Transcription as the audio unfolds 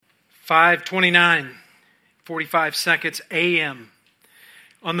5:29, 45 seconds a.m.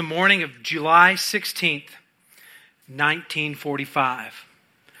 on the morning of July 16th, 1945.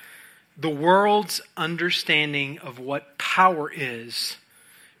 The world's understanding of what power is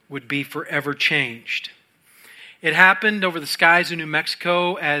would be forever changed. It happened over the skies of New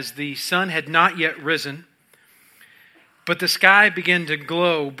Mexico as the sun had not yet risen, but the sky began to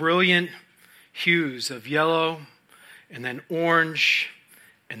glow brilliant hues of yellow and then orange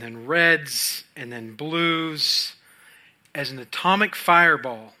and then reds and then blues as an atomic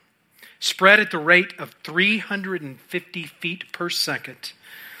fireball spread at the rate of 350 feet per second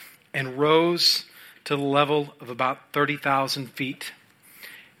and rose to the level of about 30,000 feet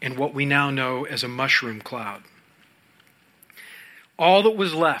in what we now know as a mushroom cloud. All that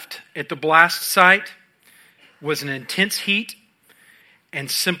was left at the blast site was an intense heat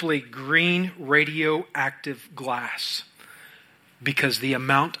and simply green radioactive glass, because the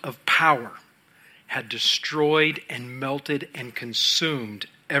amount of power had destroyed and melted and consumed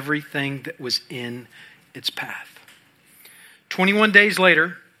everything that was in its path. 21 days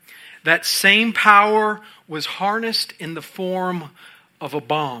later, that same power was harnessed in the form of a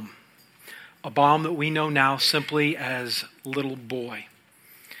bomb that we know now simply as Little Boy.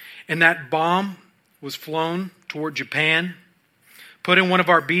 And that bomb was flown toward Japan, put in one of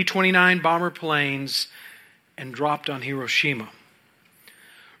our B-29 bomber planes, and dropped on Hiroshima.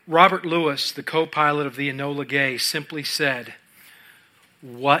 Robert Lewis, the co-pilot of the Enola Gay, simply said,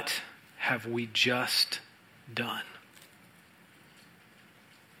 "What have we just done?"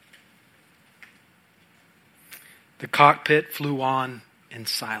 The cockpit flew on in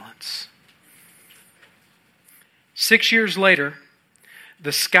silence. 6 years later,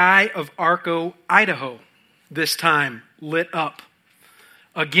 the sky of Arco, Idaho, this time lit up,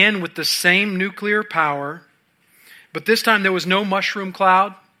 again with the same nuclear power, but this time there was no mushroom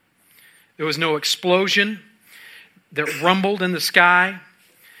cloud. There was no explosion that rumbled in the sky.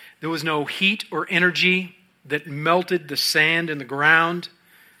 There was no heat or energy that melted the sand in the ground.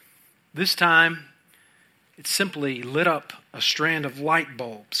 This time, it simply lit up a strand of light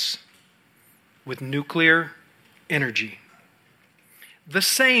bulbs with nuclear energy. The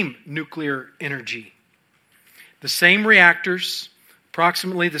same nuclear energy. The same reactors,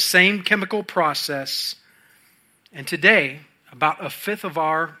 approximately the same chemical process. And today, about a fifth of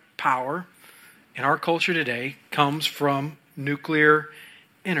our power in our culture today comes from nuclear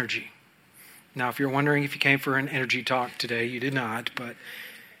energy. Now, if you're wondering if you came for an energy talk today, you did not, but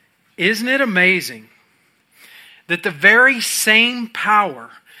isn't it amazing that the very same power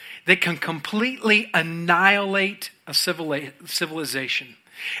that can completely annihilate a civilization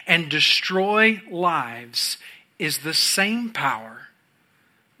and destroy lives is the same power,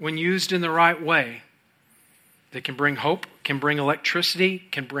 when used in the right way, that can bring hope, can bring electricity,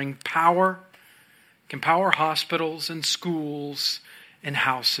 can bring power, can power hospitals and schools and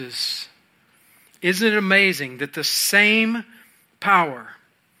houses. Isn't it amazing that the same power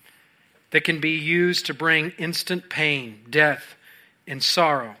that can be used to bring instant pain, death, and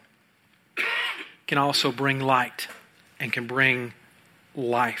sorrow can also bring light and can bring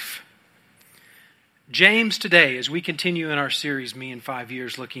life? James today, as we continue in our series, Me in 5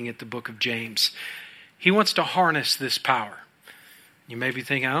 Years, looking at the book of James, he wants to harness this power. You may be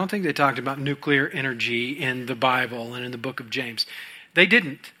thinking, I don't think they talked about nuclear energy in the Bible and in the book of James. They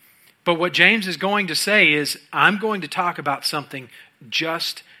didn't. But what James is going to say is, I'm going to talk about something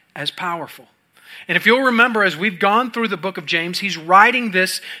just as powerful. And if you'll remember, as we've gone through the book of James, he's writing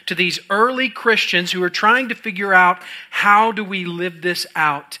this to these early Christians who are trying to figure out, how do we live this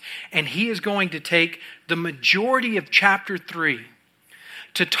out? And he is going to take the majority of chapter 3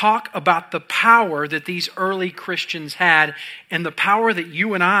 to talk about the power that these early Christians had and the power that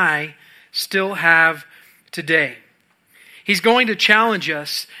you and I still have today. He's going to challenge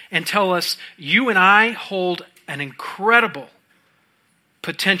us and tell us, you and I hold an incredible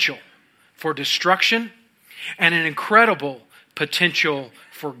potential for destruction and an incredible potential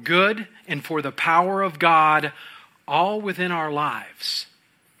for good and for the power of God all within our lives.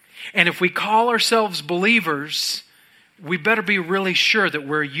 And if we call ourselves believers, we better be really sure that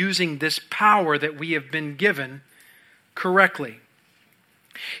we're using this power that we have been given correctly.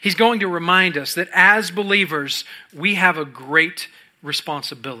 He's going to remind us that as believers, we have a great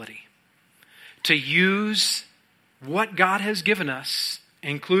responsibility to use what God has given us,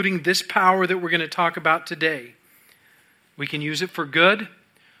 including this power that we're going to talk about today. We can use it for good,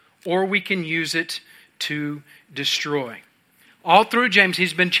 or we can use it to destroy. All through James,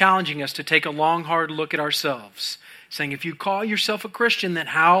 he's been challenging us to take a long, hard look at ourselves, saying, if you call yourself a Christian, then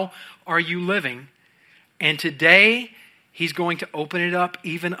how are you living? And today, He's going to open it up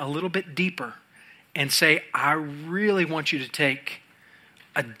even a little bit deeper and say, I really want you to take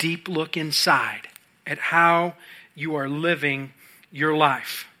a deep look inside at how you are living your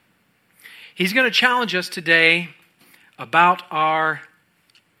life. He's going to challenge us today about our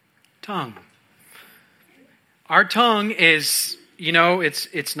tongue. Our tongue is,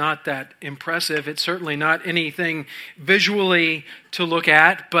 it's not that impressive. It's certainly not anything visually to look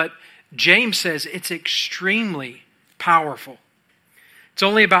at, but James says it's extremely powerful. It's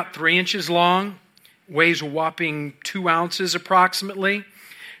only about 3 inches long, weighs a whopping 2 ounces approximately.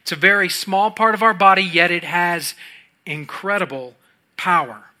 It's a very small part of our body, yet it has incredible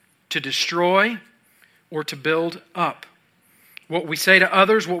power to destroy or to build up. What we say to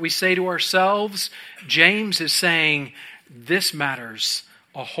others, what we say to ourselves, James is saying this matters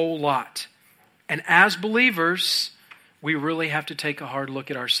a whole lot. And as believers, we really have to take a hard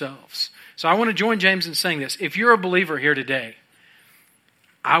look at ourselves. So I want to join James in saying this. If you're a believer here today,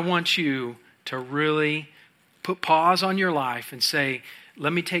 I want you to really put pause on your life and say,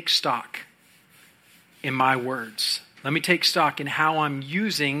 let me take stock in my words. Let me take stock in how I'm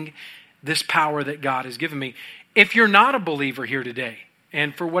using this power that God has given me. If you're not a believer here today,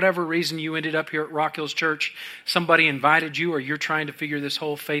 and for whatever reason you ended up here at Rock Hills Church, somebody invited you, or you're trying to figure this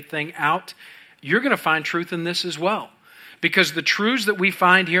whole faith thing out, you're going to find truth in this as well. Because the truths that we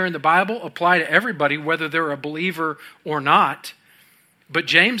find here in the Bible apply to everybody, whether they're a believer or not. But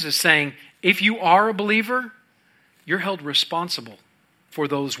James is saying, if you are a believer, you're held responsible for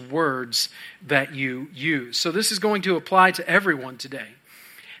those words that you use. So this is going to apply to everyone today.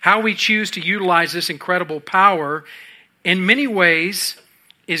 How we choose to utilize this incredible power, in many ways,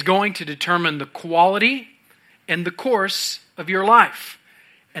 is going to determine the quality and the course of your life.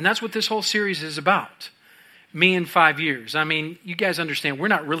 And that's what this whole series is about. Me in 5 years. I mean, you guys understand, we're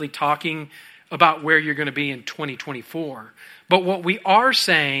not really talking about where you're going to be in 2024. But what we are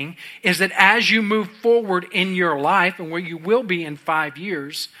saying is that as you move forward in your life and where you will be in 5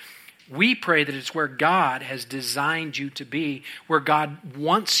 years, we pray that it's where God has designed you to be, where God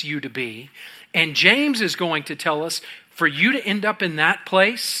wants you to be. And James is going to tell us, for you to end up in that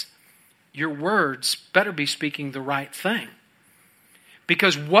place, your words better be speaking the right thing.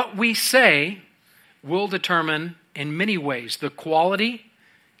 Because what we say will determine, in many ways, the quality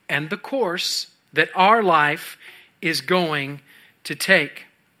and the course that our life is going to take.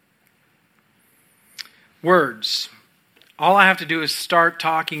 Words. All I have to do is start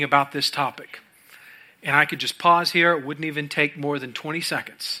talking about this topic. And I could just pause here. It wouldn't even take more than 20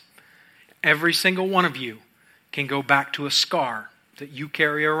 seconds. Every single one of you can go back to a scar that you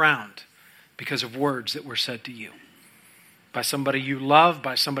carry around because of words that were said to you. By somebody you love,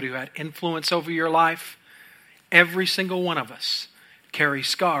 by somebody who had influence over your life. Every single one of us carry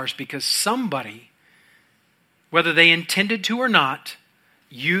scars because somebody, whether they intended to or not,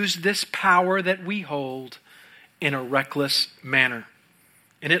 used this power that we hold in a reckless manner.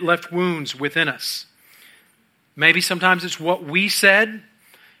 And it left wounds within us. Maybe sometimes it's what we said.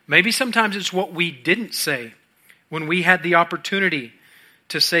 Maybe sometimes it's what we didn't say when we had the opportunity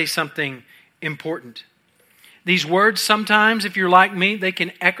to say something important. These words sometimes, if you're like me, they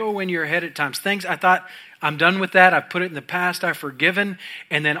can echo in your head at times. Things I thought, I'm done with that. I've put it in the past. I've forgiven.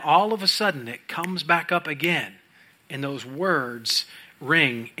 And then all of a sudden it comes back up again. And those words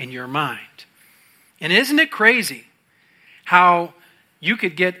ring in your mind. And isn't it crazy how you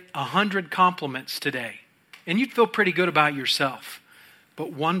could get 100 compliments today and you'd feel pretty good about yourself.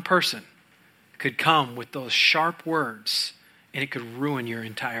 But one person could come with those sharp words and it could ruin your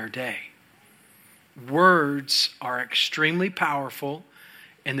entire day. Words are extremely powerful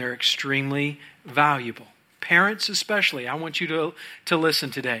and they're extremely valuable. Parents especially, I want you to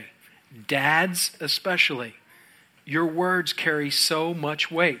listen today. Dads especially, your words carry so much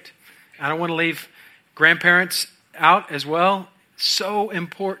weight. I don't want to leave grandparents out as well. So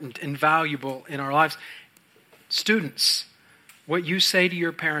important and valuable in our lives. Students, what you say to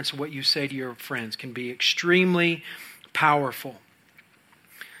your parents and what you say to your friends can be extremely powerful.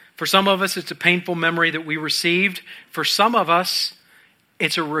 For some of us, it's a painful memory that we received. For some of us,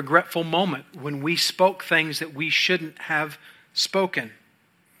 it's a regretful moment when we spoke things that we shouldn't have spoken.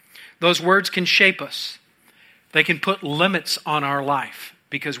 Those words can shape us. They can put limits on our life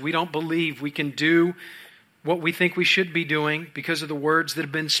because we don't believe we can do what we think we should be doing because of the words that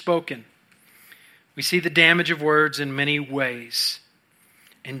have been spoken. We see the damage of words in many ways.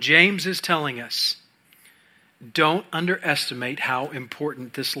 And James is telling us, don't underestimate how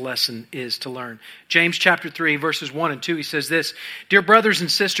important this lesson is to learn. James chapter 3, verses 1 and 2, he says this, "Dear brothers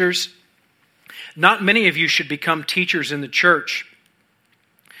and sisters, not many of you should become teachers in the church.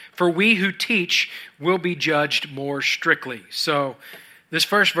 For we who teach will be judged more strictly. So this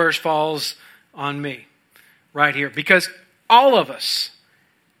first verse falls on me right here, because all of us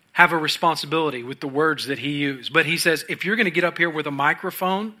have a responsibility with the words that he used. But he says, if you're going to get up here with a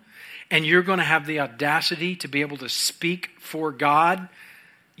microphone and you're going to have the audacity to be able to speak for God,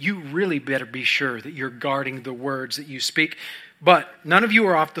 you really better be sure that you're guarding the words that you speak. But none of you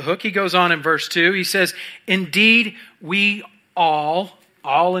are off the hook. He goes on in verse 2. He says, indeed, we all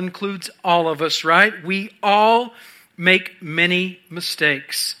includes all of us, right? We all make many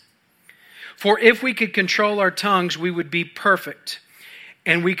mistakes. For if we could control our tongues, we would be perfect.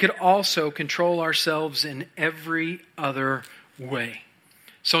 And we could also control ourselves in every other way.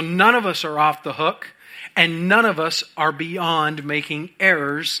 So none of us are off the hook, and none of us are beyond making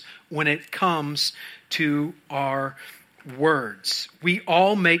errors when it comes to our words. We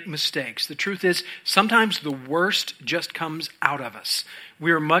all make mistakes. The truth is, sometimes the worst just comes out of us.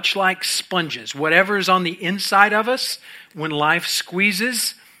 We are much like sponges. Whatever is on the inside of us, when life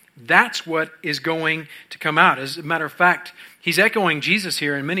squeezes, that's what is going to come out. As a matter of fact, he's echoing Jesus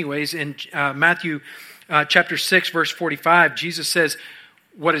here in many ways. In Matthew chapter 6, verse 45, Jesus says,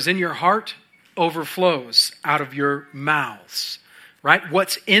 what is in your heart overflows out of your mouths. Right?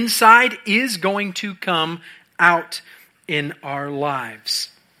 What's inside is going to come out in our lives.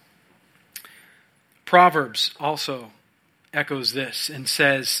 Proverbs also echoes this and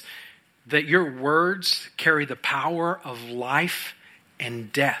says that your words carry the power of life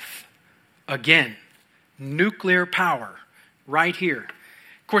and death. Again, nuclear power right here.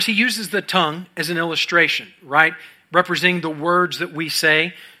 Of course, he uses the tongue as an illustration, right? Representing the words that we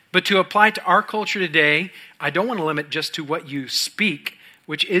say. But to apply to our culture today, I don't want to limit just to what you speak,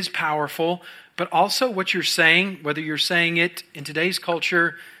 which is powerful, but also what you're saying, whether you're saying it in today's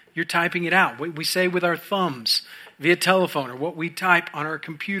culture, you're typing it out. What we say with our thumbs via telephone, or what we type on our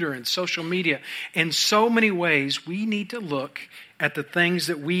computer and social media. In so many ways, we need to look at the things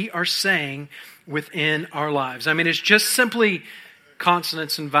that we are saying within our lives. I mean, it's just simply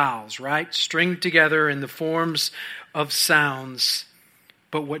consonants and vowels, right? Stringed together in the forms of sounds.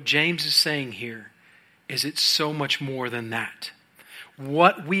 But what James is saying here is it's so much more than that.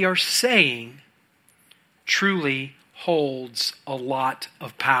 What we are saying truly holds a lot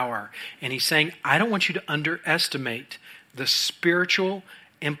of power. And he's saying, I don't want you to underestimate the spiritual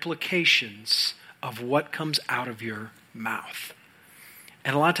implications of what comes out of your mouth.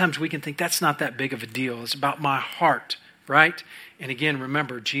 And a lot of times we can think that's not that big of a deal. It's about my heart, right? And again,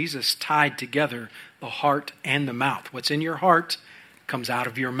 remember, Jesus tied together the heart and the mouth. What's in your heart comes out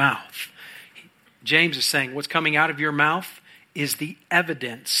of your mouth. James is saying what's coming out of your mouth is the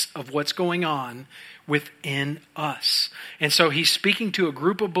evidence of what's going on within us. And so he's speaking to a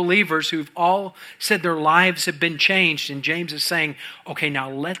group of believers who've all said their lives have been changed. And James is saying, okay, now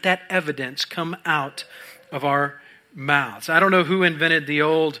let that evidence come out of our mouths. I don't know who invented the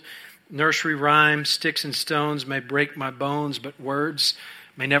old nursery rhyme, sticks and stones may break my bones, but words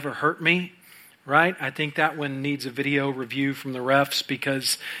may never hurt me. Right? I think that one needs a video review from the refs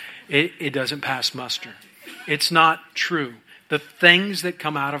because it doesn't pass muster. It's not true. The things that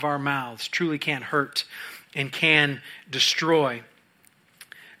come out of our mouths truly can hurt and can destroy.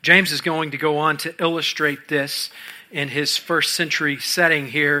 James is going to go on to illustrate this in his first century setting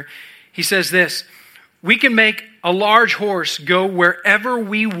here. He says this, we can make a large horse go wherever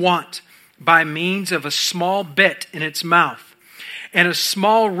we want by means of a small bit in its mouth. And a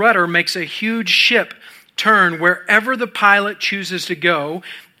small rudder makes a huge ship turn wherever the pilot chooses to go,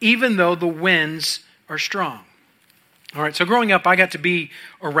 even though the winds are strong. All right, so growing up, I got to be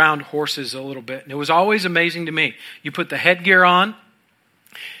around horses a little bit. And it was always amazing to me. You put the headgear on.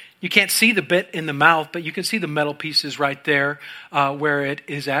 You can't see the bit in the mouth, but you can see the metal pieces right there where it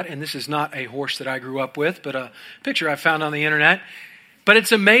is at. And this is not a horse that I grew up with, but a picture I found on the internet. But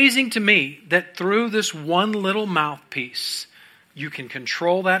it's amazing to me that through this one little mouthpiece, you can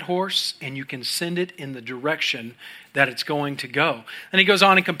control that horse and you can send it in the direction that it's going to go. And he goes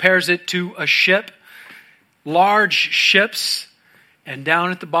on and compares it to a ship, large ships, and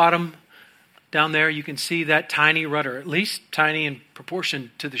down at the bottom, down there, you can see that tiny rudder, at least tiny in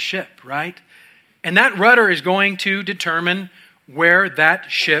proportion to the ship, right? And that rudder is going to determine where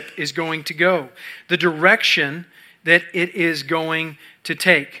that ship is going to go, the direction that it is going to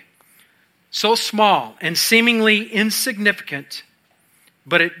take. So small and seemingly insignificant,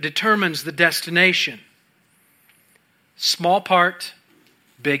 but it determines the destination. Small part,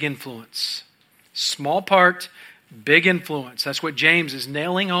 big influence. Small part, big influence. That's what James is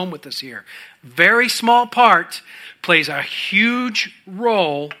nailing home with us here. Very small part plays a huge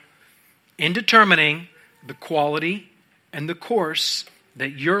role in determining the quality and the course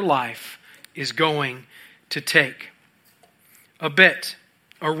that your life is going to take. A bit,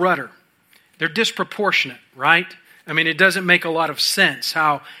 a rudder. They're disproportionate, right? I mean, it doesn't make a lot of sense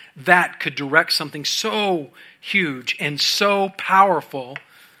how that could direct something so huge and so powerful,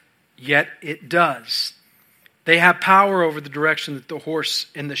 yet it does. They have power over the direction that the horse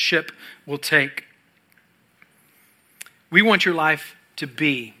and the ship will take. We want your life to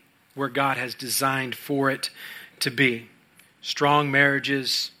be where God has designed for it to be. Strong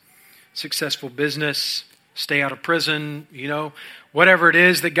marriages, successful business, stay out of prison, whatever it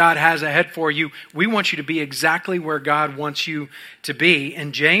is that God has ahead for you, we want you to be exactly where God wants you to be.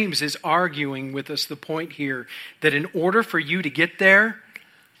 And James is arguing with us the point here that in order for you to get there,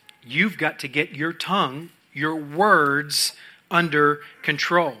 you've got to get your tongue, your words under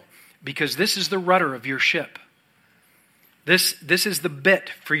control, because this is the rudder of your ship. This is the bit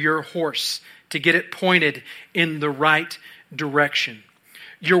for your horse to get it pointed in the right direction.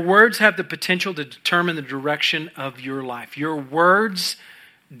 Your words have the potential to determine the direction of your life. Your words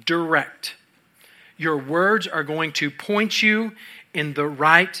direct. Your words are going to point you in the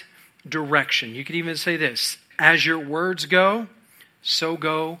right direction. You could even say this: as your words go, so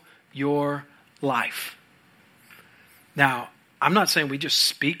go your life. Now, I'm not saying we just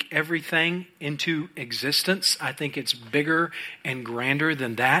speak everything into existence. I think it's bigger and grander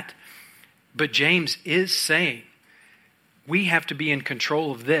than that. But James is saying we have to be in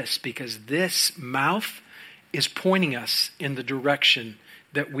control of this, because this mouth is pointing us in the direction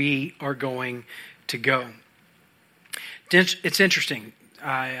that we are going to go. It's interesting.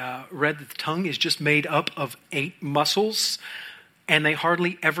 I read that the tongue is just made up of 8 muscles, and they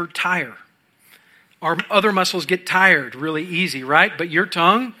hardly ever tire. Our other muscles get tired really easy, right? But your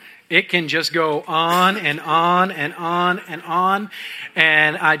tongue, it can just go on and on and on and on.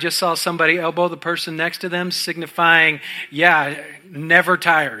 And I just saw somebody elbow the person next to them, signifying, never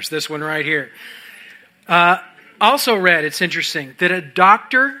tires. This one right here. Also read, it's interesting, that a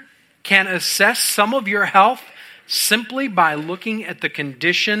doctor can assess some of your health simply by looking at the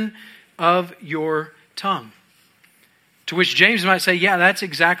condition of your tongue. To which James might say, yeah, that's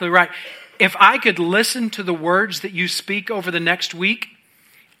exactly right. If I could listen to the words that you speak over the next week,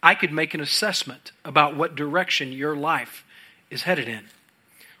 I could make an assessment about what direction your life is headed in.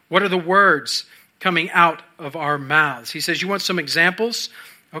 What are the words coming out of our mouths? He says, you want some examples?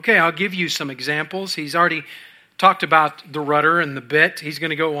 Okay, I'll give you some examples. He's already talked about the rudder and the bit. He's going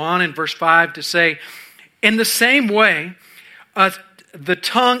to go on in verse 5 to say, in the same way, the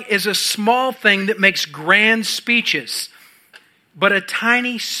tongue is a small thing that makes grand speeches, but a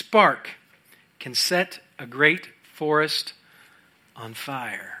tiny spark can set a great forest on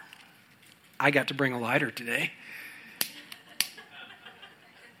fire. I got to bring a lighter today.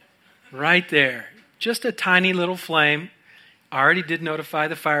 Right there. Just a tiny little flame. I already did notify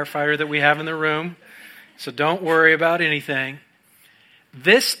the firefighter that we have in the room, so don't worry about anything.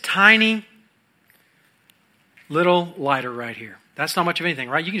 This tiny little lighter right here. That's not much of anything,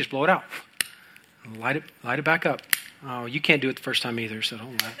 right? You can just blow it out. Light it back up. Oh, you can't do it the first time either, so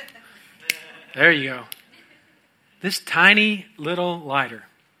don't laugh. There you go. This tiny little lighter.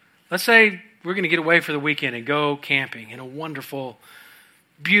 Let's say we're going to get away for the weekend and go camping in a wonderful,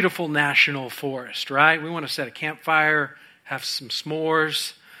 beautiful national forest, right? We want to set a campfire, have some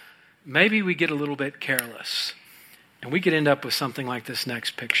s'mores. Maybe we get a little bit careless, and we could end up with something like this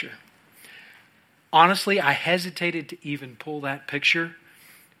next picture. Honestly, I hesitated to even pull that picture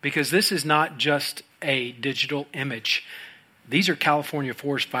because this is not just a digital image. These are California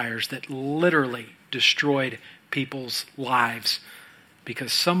forest fires that literally destroyed people's lives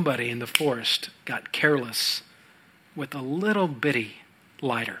because somebody in the forest got careless with a little bitty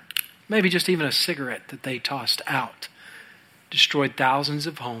lighter, maybe just even a cigarette that they tossed out, destroyed thousands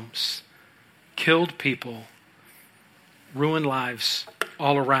of homes, killed people, ruined lives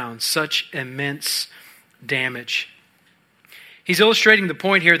all around. Such immense damage. He's illustrating the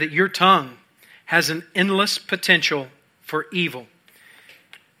point here that your tongue has an endless potential for evil.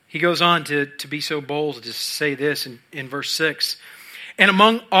 He goes on to be so bold to say this in verse 6. And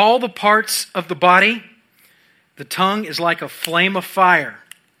among all the parts of the body, the tongue is like a flame of fire.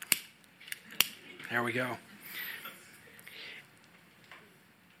 There we go.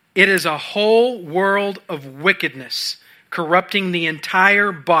 It is a whole world of wickedness, corrupting the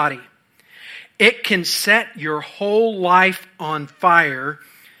entire body. It can set your whole life on fire,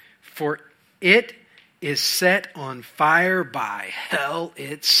 for it is set on fire by hell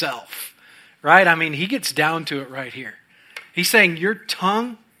itself. Right? I mean, he gets down to it right here. He's saying your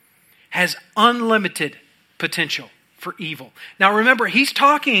tongue has unlimited potential for evil. Now remember, he's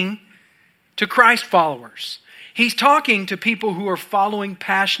talking to Christ followers. He's talking to people who are following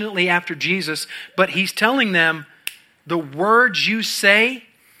passionately after Jesus, but he's telling them the words you say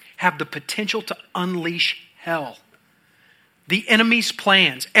have the potential to unleash hell. The enemy's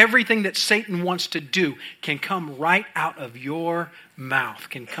plans, everything that Satan wants to do, can come right out of your mouth,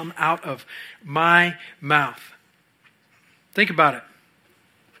 can come out of my mouth. Think about it.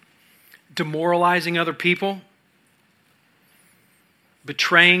 Demoralizing other people,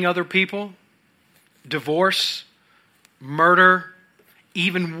 betraying other people, divorce, murder,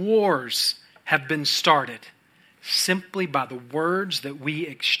 even wars have been started simply by the words that we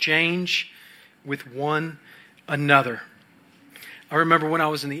exchange with one another. I remember when I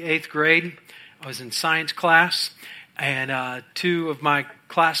was in the 8th grade, I was in science class, and two of my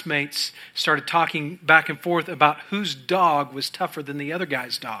classmates started talking back and forth about whose dog was tougher than the other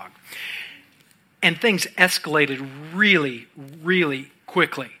guy's dog. And things escalated really, really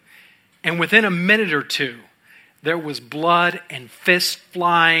quickly. And within a minute or two, there was blood and fists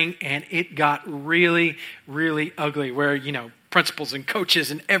flying, and it got really, really ugly where, principals and coaches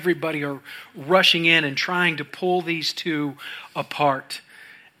and everybody are rushing in and trying to pull these two apart.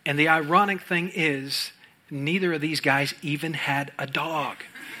 And the ironic thing is, neither of these guys even had a dog.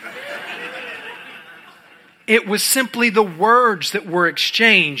 It was simply the words that were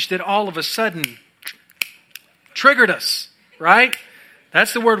exchanged that all of a sudden triggered us, right?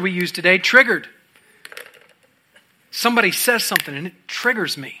 That's the word we use today, triggered. Somebody says something and it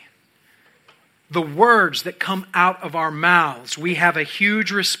triggers me. The words that come out of our mouths, we have a huge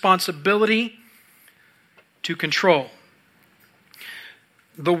responsibility to control.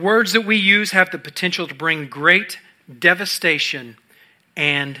 The words that we use have the potential to bring great devastation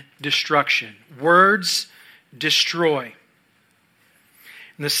and destruction. Words destroy.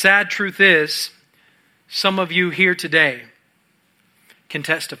 And the sad truth is, some of you here today can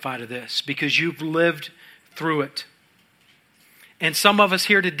testify to this because you've lived through it. And some of us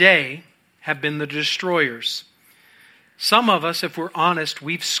here today have been the destroyers. Some of us, if we're honest,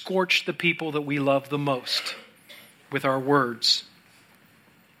 we've scorched the people that we love the most with our words.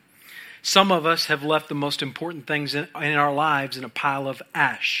 Some of us have left the most important things in our lives in a pile of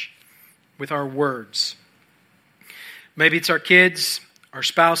ash with our words. Maybe it's our kids, our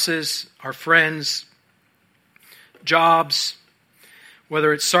spouses, our friends, jobs,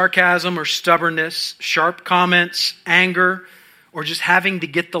 whether it's sarcasm or stubbornness, sharp comments, anger, or just having to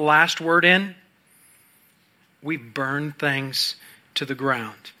get the last word in, we burn things to the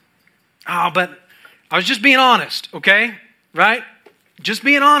ground. But I was just being honest, okay? Right? Just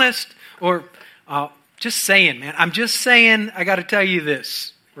being honest. Or just saying, man. I'm just saying, I got to tell you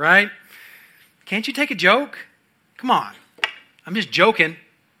this, right? Can't you take a joke? Come on. I'm just joking.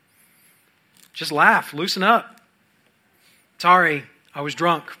 Just laugh. Loosen up. Sorry, I was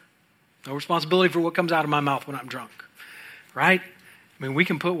drunk. No responsibility for what comes out of my mouth when I'm drunk. Right? I mean, we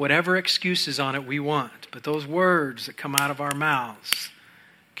can put whatever excuses on it we want, but those words that come out of our mouths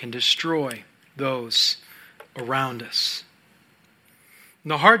can destroy those around us.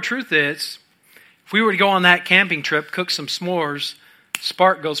 And the hard truth is, if we were to go on that camping trip, cook some s'mores,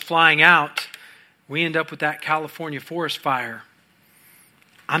 spark goes flying out, we end up with that California forest fire.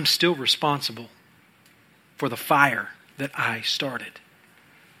 I'm still responsible for the fire that I started.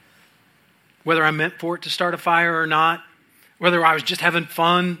 Whether I meant for it to start a fire or not, whether I was just having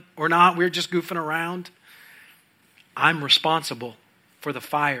fun or not, we were just goofing around, I'm responsible for the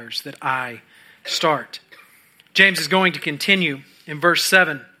fires that I start. James is going to continue in verse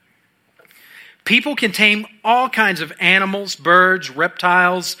 7. People can tame all kinds of animals, birds,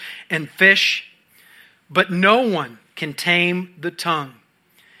 reptiles, and fish, but no one can tame the tongue.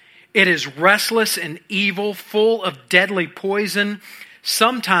 It is restless and evil, full of deadly poison.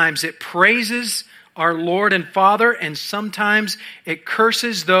 Sometimes it praises our Lord and Father, and sometimes it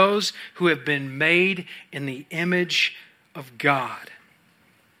curses those who have been made in the image of God.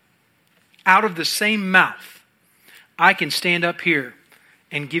 Out of the same mouth, I can stand up here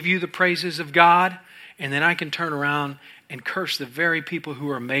and give you the praises of God, and then I can turn around and curse the very people who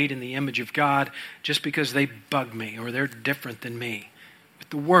are made in the image of God just because they bug me or they're different than me with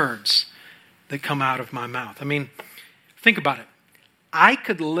the words that come out of my mouth. I mean, think about it. I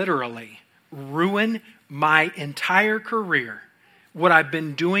could literally ruin my entire career, what I've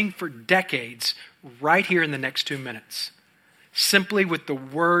been doing for decades, right here in the next 2 minutes. Simply with the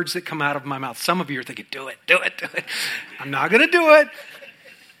words that come out of my mouth. Some of you are thinking, do it. I'm not going to do it.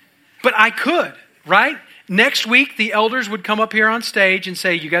 But I could, right? Next week, the elders would come up here on stage and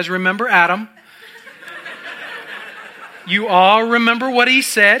say, you guys remember Adam? You all remember what he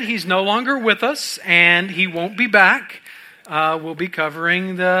said. He's no longer with us, and he won't be back. We'll be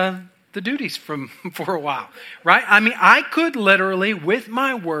covering the the duties for a while, right? I mean, I could literally, with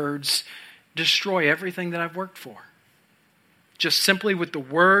my words, destroy everything that I've worked for. Just simply with the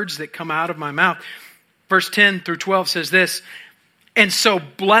words that come out of my mouth. Verse 10 through 12 says this, and so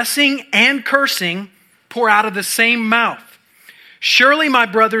blessing and cursing pour out of the same mouth. Surely, my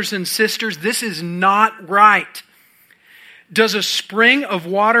brothers and sisters, this is not right. Does a spring of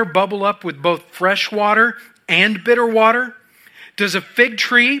water bubble up with both fresh water and bitter water? Does a fig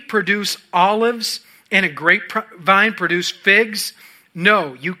tree produce olives and a grapevine produce figs?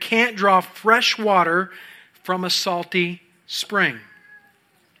 No, you can't draw fresh water from a salty spring.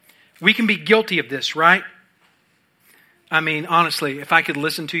 We can be guilty of this, right? I mean, honestly, if I could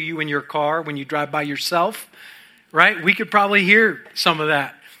listen to you in your car when you drive by yourself, right? We could probably hear some of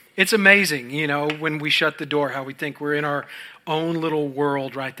that. It's amazing, when we shut the door, how we think we're in our own little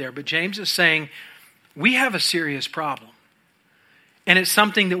world right there. But James is saying we have a serious problem. And it's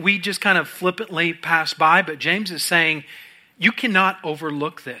something that we just kind of flippantly pass by. But James is saying you cannot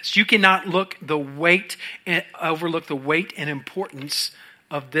overlook this. You cannot overlook the weight and importance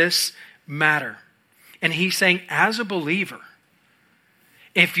of this matter. And he's saying, as a believer,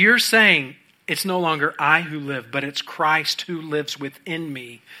 if you're saying, it's no longer I who live, but it's Christ who lives within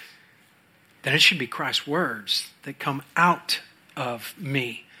me, then it should be Christ's words that come out of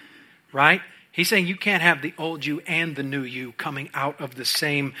me, right? He's saying you can't have the old you and the new you coming out of the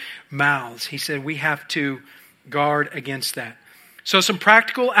same mouths. He said we have to guard against that. So some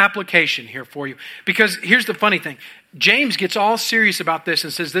practical application here for you. Because here's the funny thing. James gets all serious about this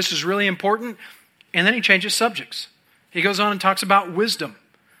and says this is really important, and then he changes subjects. He goes on and talks about wisdom.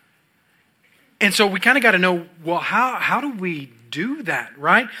 And so we kind of got to know, well, how do we do that,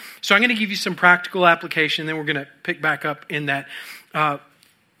 right? So I'm going to give you some practical application, then we're going to pick back up in that.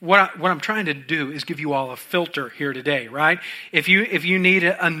 What I'm trying to do is give you all a filter here today, right? If you need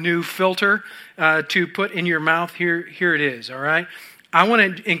a new filter to put in your mouth, here it is, all right? I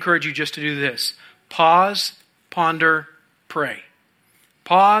want to encourage you just to do this. Pause, ponder, pray.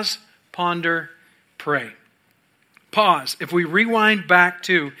 Pause, ponder, pray. Pause. If we rewind back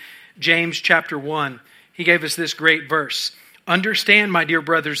to James chapter 1, he gave us this great verse. Understand, my dear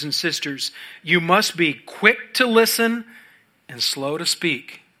brothers and sisters, you must be quick to listen and slow to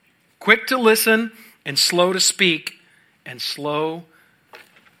speak. Quick to listen and slow to speak and slow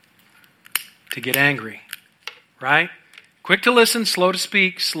to get angry, right? Quick to listen, slow to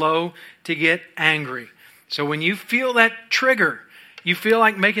speak, slow to get angry. So when you feel that trigger, you feel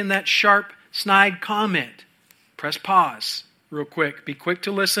like making that sharp, snide comment, press pause real quick. Be quick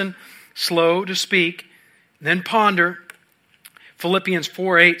to listen, slow to speak, then ponder. Philippians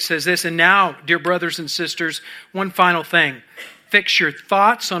 4:8 says this, and now, dear brothers and sisters, one final thing. Fix your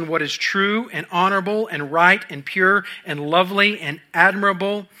thoughts on what is true and honorable and right and pure and lovely and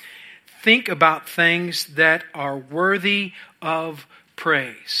admirable. Think about things that are worthy of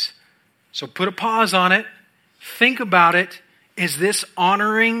praise. So put a pause on it. Think about it. Is this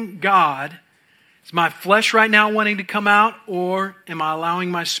honoring God? Is my flesh right now wanting to come out, or am I allowing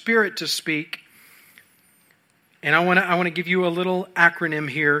my spirit to speak? And I want to give you a little acronym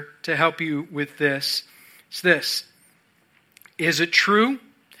here to help you with this. It's this. Is it true?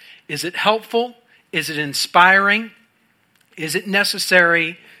 Is it helpful? Is it inspiring? Is it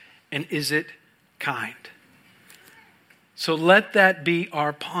necessary? And is it kind? So let that be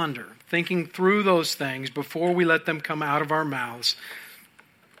our ponder, thinking through those things before we let them come out of our mouths.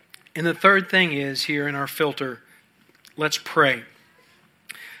 And the third thing is here in our filter, let's pray.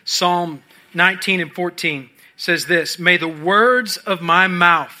 Psalm 19:14 says this, may the words of my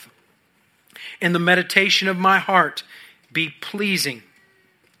mouth and the meditation of my heart be pleasing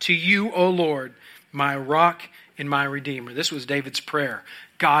to you, O Lord, my rock and my redeemer. This was David's prayer.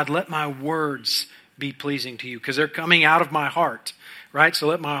 God, let my words be pleasing to you, because they're coming out of my heart, right? So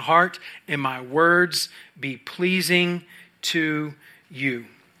let my heart and my words be pleasing to you.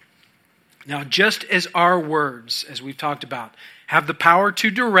 Now, just as our words, as we've talked about, have the power to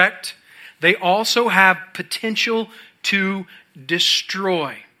direct, they also have potential to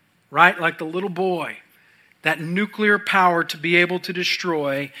destroy, right? Like the little boy, that nuclear power to be able to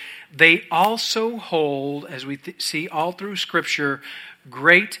destroy. They also hold, as we see all through Scripture,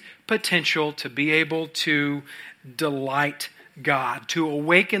 great potential to be able to delight God, to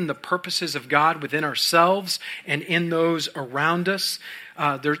awaken the purposes of God within ourselves and in those around us.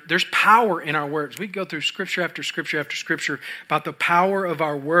 There's power in our words. We go through Scripture after Scripture after Scripture about the power of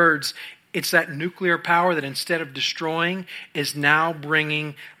our words. It's that nuclear power that instead of destroying is now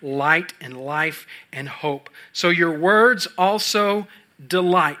bringing light and life and hope. So your words also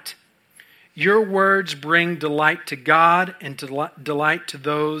delight. Your words bring delight to God and delight to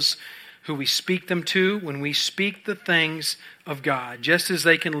those who we speak them to when we speak the things of God. Just as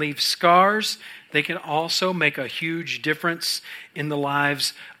they can leave scars, they can also make a huge difference in the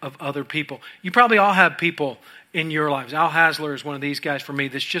lives of other people. You probably all have people in your lives. Al Hasler is one of these guys for me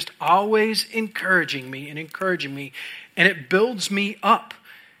that's just always encouraging me, and it builds me up.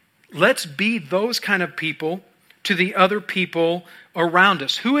 Let's be those kind of people to the other people around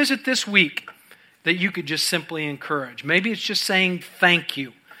us. Who is it this week that you could just simply encourage? Maybe it's just saying thank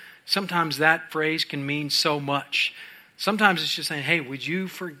you. Sometimes that phrase can mean so much. Sometimes it's just saying, hey, would you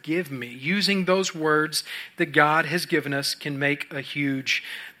forgive me? Using those words that God has given us can make a huge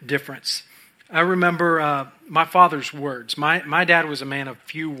difference. I remember my father's words. My dad was a man of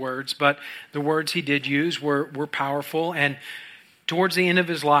few words, but the words he did use were powerful. And towards the end of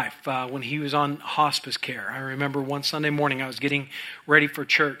his life, when he was on hospice care, I remember one Sunday morning I was getting ready for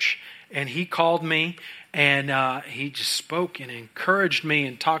church, and he called me, and he just spoke and encouraged me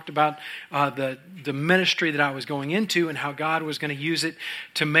and talked about the ministry that I was going into and how God was going to use it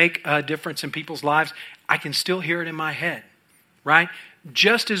to make a difference in people's lives. I can still hear it in my head, right?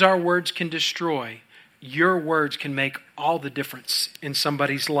 Just as our words can destroy, your words can make all the difference in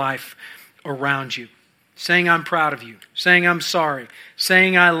somebody's life around you. Saying I'm proud of you, saying I'm sorry,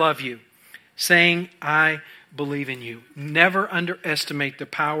 saying I love you, saying I believe in you. Never underestimate the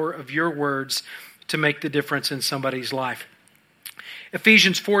power of your words to make the difference in somebody's life.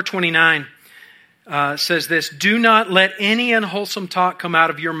 Ephesians 4:29 says this, "Do not let any unwholesome talk come out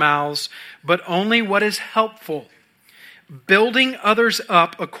of your mouths, but only what is helpful, building others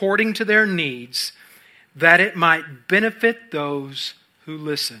up according to their needs, that it might benefit those who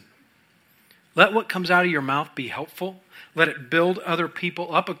listen." Let what comes out of your mouth be helpful. Let it build other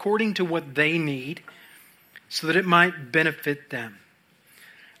people up according to what they need, so that it might benefit them.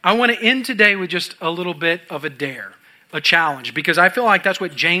 I want to end today with just a little bit of a dare, a challenge, because I feel like that's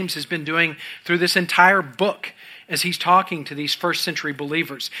what James has been doing through this entire book as he's talking to these first century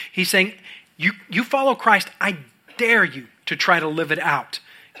believers. He's saying, you follow Christ, I dare you to try to live it out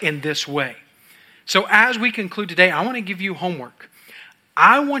in this way. So as we conclude today, I want to give you homework.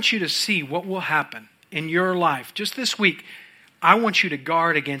 I want you to see what will happen in your life just this week. I want you to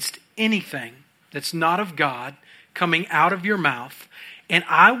guard against anything that's not of God coming out of your mouth. And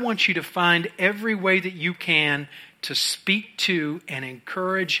I want you to find every way that you can to speak to and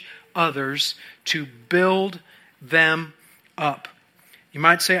encourage others to build them up. You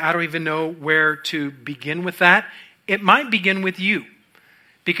might say, I don't even know where to begin with that. It might begin with you,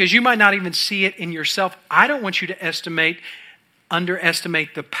 because you might not even see it in yourself. I don't want you to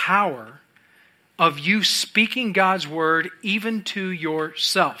underestimate the power of you speaking God's word even to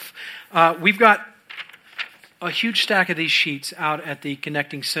yourself. We've got a huge stack of these sheets out at the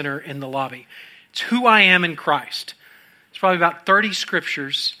Connecting Center in the lobby. It's who I am in Christ. It's probably about 30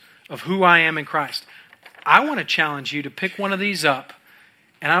 scriptures of who I am in Christ. I want to challenge you to pick one of these up,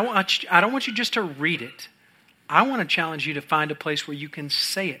 and I don't want you just to read it. I want to challenge you to find a place where you can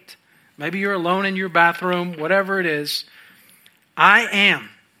say it. Maybe you're alone in your bathroom, whatever it is. I am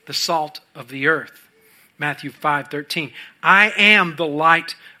the salt of the earth. Matthew 5:13. I am the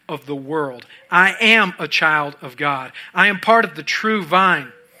light of the world. I am a child of God. I am part of the true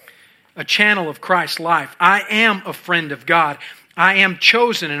vine, a channel of Christ's life. I am a friend of God. I am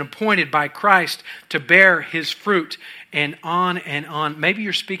chosen and appointed by Christ to bear His fruit, and on and on. Maybe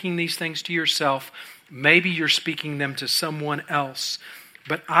you're speaking these things to yourself. Maybe you're speaking them to someone else.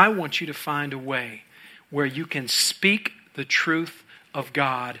 But I want you to find a way where you can speak the truth of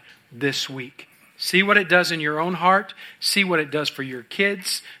God this week. See what it does in your own heart. See what it does for your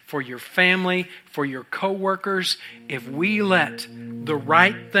kids, for your family, for your coworkers. If we let the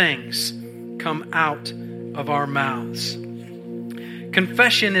right things come out of our mouths.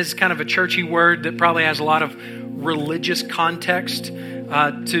 Confession is kind of a churchy word that probably has a lot of religious context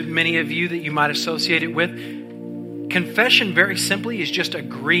to many of you that you might associate it with. Confession, very simply, is just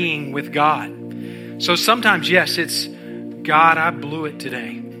agreeing with God. So sometimes, yes, it's, God, I blew it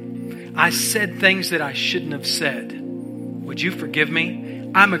today. I said things that I shouldn't have said. Would you forgive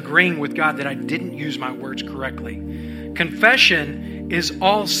me? I'm agreeing with God that I didn't use my words correctly. Confession is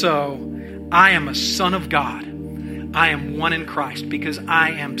also, I am a son of God. I am one in Christ because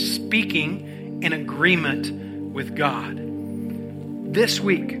I am speaking in agreement with God. This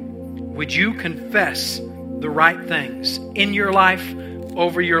week, would you confess the right things in your life,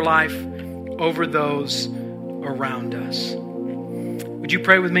 over those around us? Would you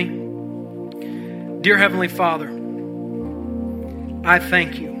pray with me? Dear Heavenly Father, I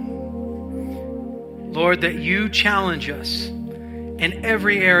thank you, Lord, that you challenge us in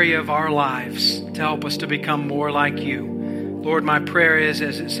every area of our lives to help us to become more like you, Lord, my prayer is,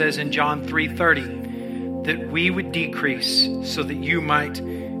 as it says in John 3:30, that we would decrease so that you might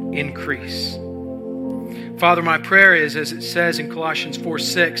increase. Father, my prayer is, as it says in Colossians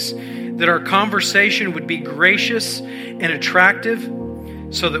 4:6, that our conversation would be gracious and attractive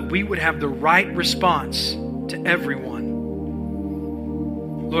so that we would have the right response to everyone.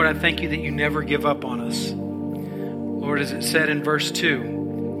 Lord, I thank you that you never give up on us. Lord, as it said in verse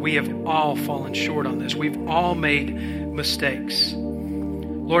 2, we have all fallen short on this. We've all made mistakes.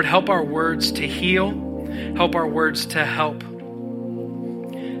 Lord, help our words to heal. Help our words to help.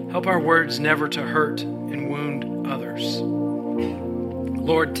 Help our words never to hurt and wound others.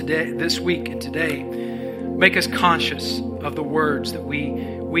 Lord, today, this week and today, make us conscious of the words that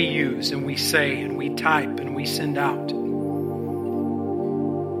we use and we say and we type and we send out.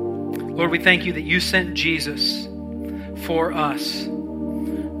 Lord, we thank you that you sent Jesus for us,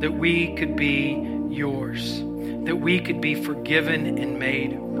 that we could be yours, that we could be forgiven and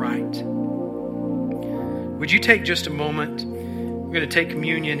made right. Would you take just a moment? We're going to take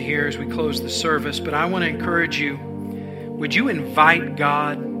communion here as we close the service, but I want to encourage you. Would you invite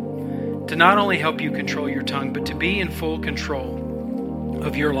God to not only help you control your tongue, but to be in full control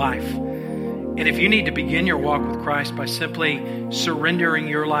of your life? And if you need to begin your walk with Christ by simply surrendering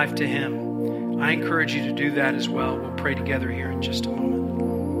your life to Him, I encourage you to do that as well. We'll pray together here in just a moment.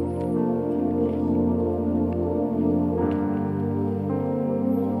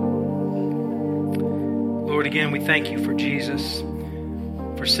 Lord, again, we thank you for Jesus,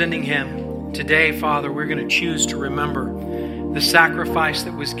 for sending Him. Today, Father, we're going to choose to remember the sacrifice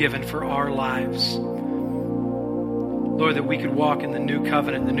that was given for our lives. Lord, that we could walk in the new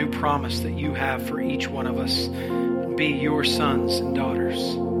covenant, the new promise that you have for each one of us, and be your sons and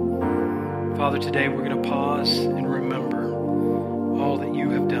daughters. Father, today we're going to pause and